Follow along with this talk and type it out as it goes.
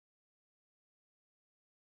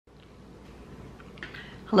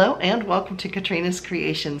Hello and welcome to Katrina's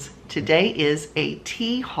Creations. Today is a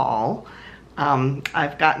tea haul.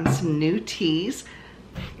 I've gotten some new teas.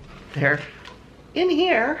 They're in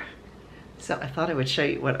here, so I thought I would show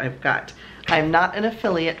you what I've got. I'm not an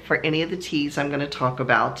affiliate for any of the teas I'm going to talk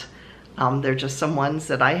about. They're just some ones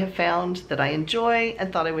that I have found that I enjoy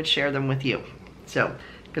and thought I would share them with you. So,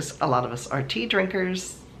 because a lot of us are tea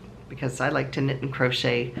drinkers, because I like to knit and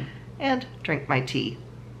crochet and drink my tea.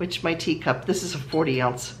 Which my teacup, this is a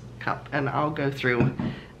 40-ounce cup, and I'll go through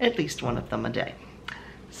at least one of them a day.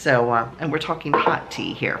 So, and we're talking hot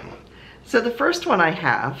tea here. So the first one I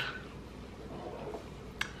have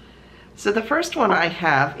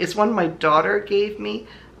is one my daughter gave me.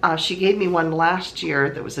 She gave me one last year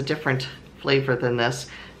that was a different flavor than this.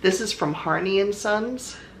 This is from Harney &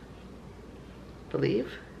 Sons, I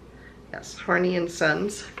believe. Yes, Harney &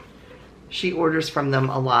 Sons. She orders from them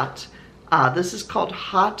a lot. This is called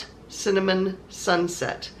Hot Cinnamon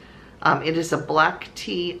Sunset. It is a black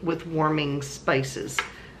tea with warming spices.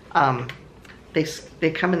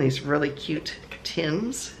 They come in these really cute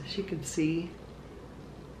tins, as you can see.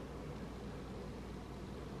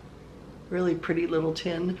 Really pretty little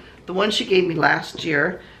tin. The one she gave me last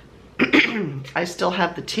year, I still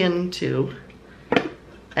have the tin too.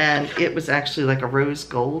 And it was actually like a rose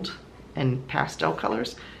gold and pastel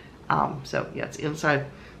colors. So yeah, it's inside.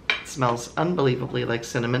 It smells unbelievably like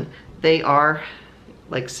cinnamon. They are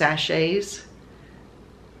like sachets.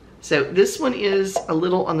 So this one is a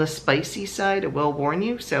little on the spicy side, I will warn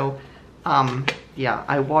you. So yeah,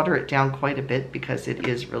 I water it down quite a bit because it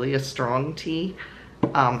is really a strong tea.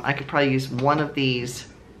 I could probably use one of these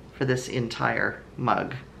for this entire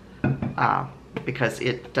mug because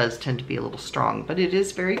it does tend to be a little strong, but it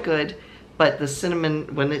is very good. But the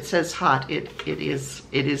cinnamon, when it says hot, it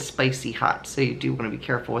is spicy hot, so you do want to be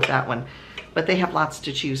careful with that one. But they have lots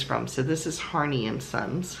to choose from. So this is Harney &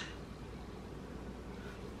 Sons.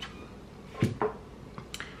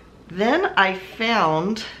 Then I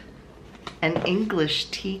found an English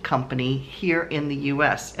tea company here in the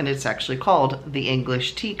US, and it's actually called the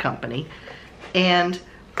English Tea Company. And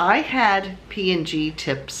I had P&G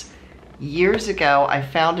tips years ago. I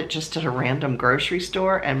found it just at a random grocery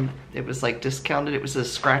store, and it was like discounted. It was a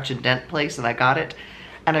scratch and dent place, and I got it.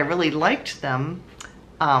 And I really liked them.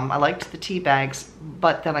 I liked the tea bags,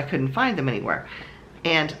 but then I couldn't find them anywhere.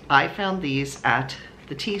 And I found these at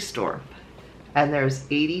the tea store. And there's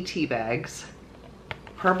 80 tea bags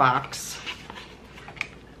per box.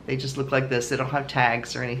 They just look like this. They don't have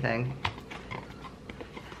tags or anything.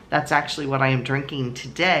 That's actually what I am drinking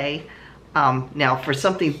today. Now for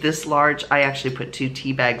something this large, I actually put 2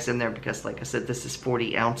 tea bags in there because, like I said, this is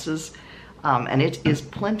 40 ounces. And it is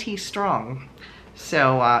plenty strong.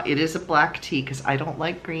 So it is a black tea because I don't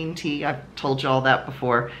like green tea. I've told you all that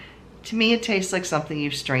before. To me, it tastes like something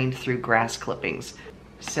you've strained through grass clippings.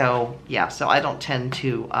 So yeah, so I don't tend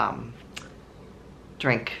to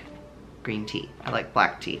drink green tea. I like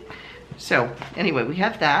black tea. So anyway, we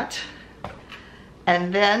have that.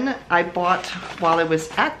 And then I bought, while I was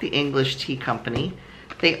at the English Tea Company,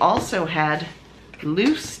 they also had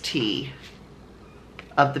loose tea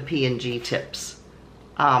of the P&G tips.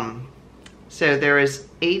 So there is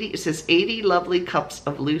 80, it says 80 lovely cups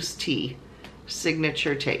of loose tea,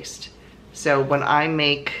 signature taste. So when I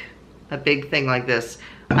make a big thing like this,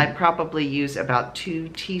 I probably use about 2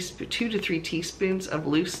 to 3 teaspoons of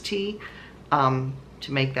loose tea to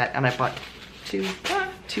make that. And I bought two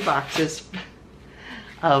boxes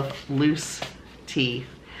of loose tea.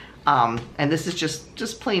 And this is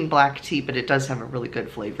just plain black tea, but it does have a really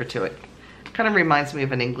good flavor to it. Kind of reminds me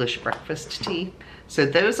of an English breakfast tea. So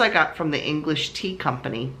those I got from the English Tea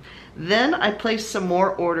Company. Then I placed some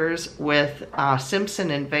more orders with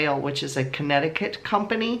Simpson&Vailtea, which is a Connecticut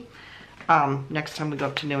company. Next time we go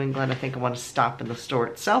up to New England, I think I want to stop in the store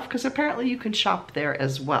itself because apparently you can shop there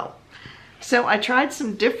as well. So I tried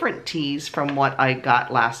some different teas from what I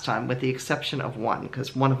got last time, with the exception of one,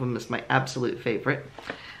 because one of them is my absolute favorite.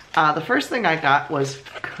 The first thing I got was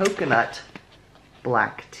coconut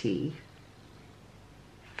black tea.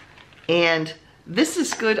 And this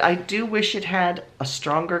is good. I do wish it had a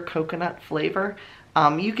stronger coconut flavor.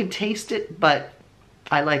 You can taste it, but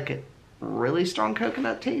I like it really strong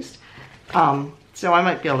coconut taste. So I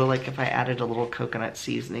might be able to, like, if I added a little coconut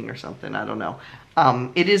seasoning or something, I don't know.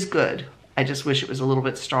 It is good. I just wish it was a little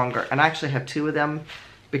bit stronger. And I actually have 2 of them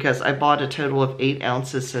because I bought a total of 8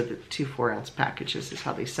 ounces, so the 2 4-ounce packages is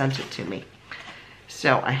how they sent it to me.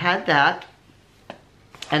 So I had that.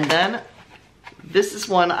 And then this is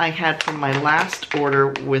one I had from my last order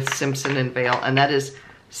with Simpson&Vailtea, and that is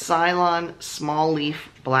Ceylon Small Leaf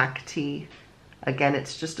Black Tea. Again,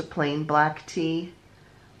 it's just a plain black tea.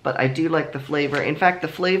 but I do like the flavor. In fact, the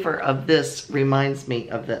flavor of this reminds me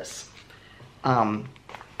of this. Yeah,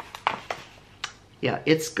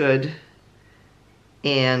 it's good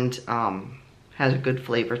and has a good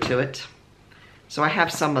flavor to it. So I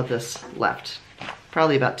have some of this left,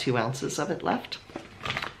 probably about 2 ounces of it left.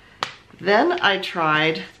 Then I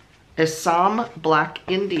tried Assam Black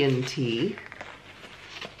Indian tea.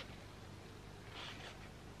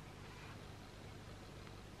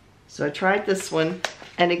 So I tried this one,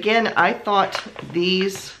 and again, I thought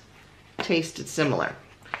these tasted similar.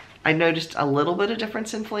 I noticed a little bit of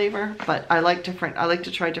difference in flavor, but I like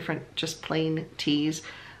to try different just plain teas.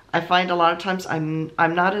 I find a lot of times I'm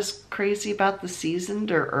not as crazy about the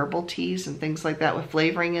seasoned or herbal teas and things like that with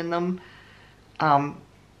flavoring in them.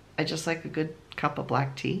 I just like a good cup of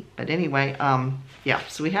black tea. But anyway, yeah,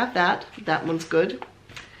 so we have that. That one's good.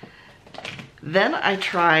 Then I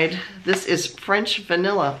tried, this is French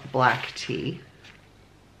vanilla black tea.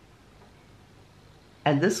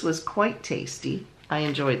 And this was quite tasty. I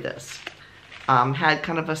enjoyed this. Had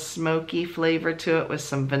kind of a smoky flavor to it with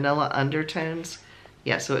some vanilla undertones.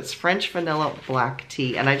 Yeah, so it's French vanilla black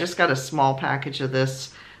tea. And I just got a small package of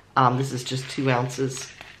this. This is just 2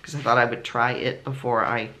 ounces because I thought I would try it before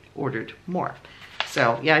I ordered more.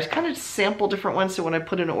 So yeah, I kind of sample different ones. So when I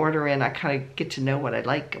put an order in, I kind of get to know what I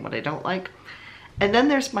like and what I don't like. And then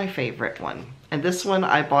there's my favorite one. And this one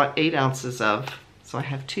I bought 8 ounces of. So I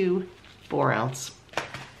have 2 4-ounce.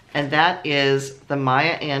 And that is the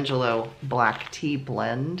Maya Angelou Black Tea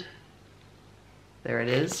Blend. There it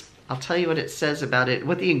is. I'll tell you what it says about it,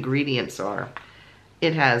 what the ingredients are.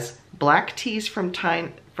 It has black teas from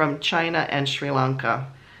China and Sri Lanka,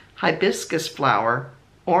 hibiscus flower,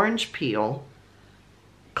 orange peel,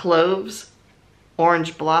 cloves,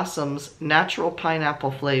 orange blossoms, natural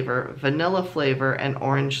pineapple flavor, vanilla flavor, and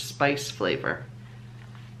orange spice flavor.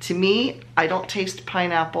 To me, I don't taste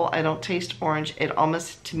pineapple, I don't taste orange. It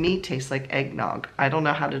almost, to me, tastes like eggnog. I don't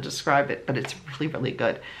know how to describe it, but it's really, really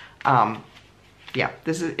good. Yeah,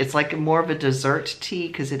 it's like more of a dessert tea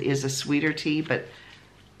because it is a sweeter tea, but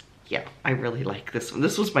yeah, I really like this one.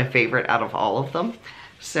 This was my favorite out of all of them.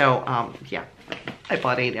 So yeah, I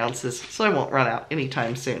bought 8 ounces, so I won't run out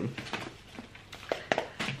anytime soon.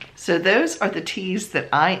 So those are the teas that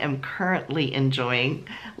I am currently enjoying.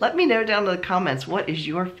 Let me know down in the comments, what is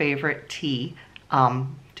your favorite tea?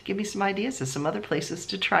 To give me some ideas of some other places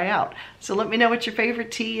to try out. So let me know what your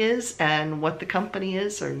favorite tea is and what the company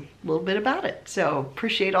is, or a little bit about it. So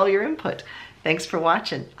appreciate all your input. Thanks for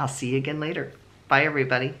watching. I'll see you again later. Bye,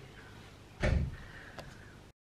 everybody.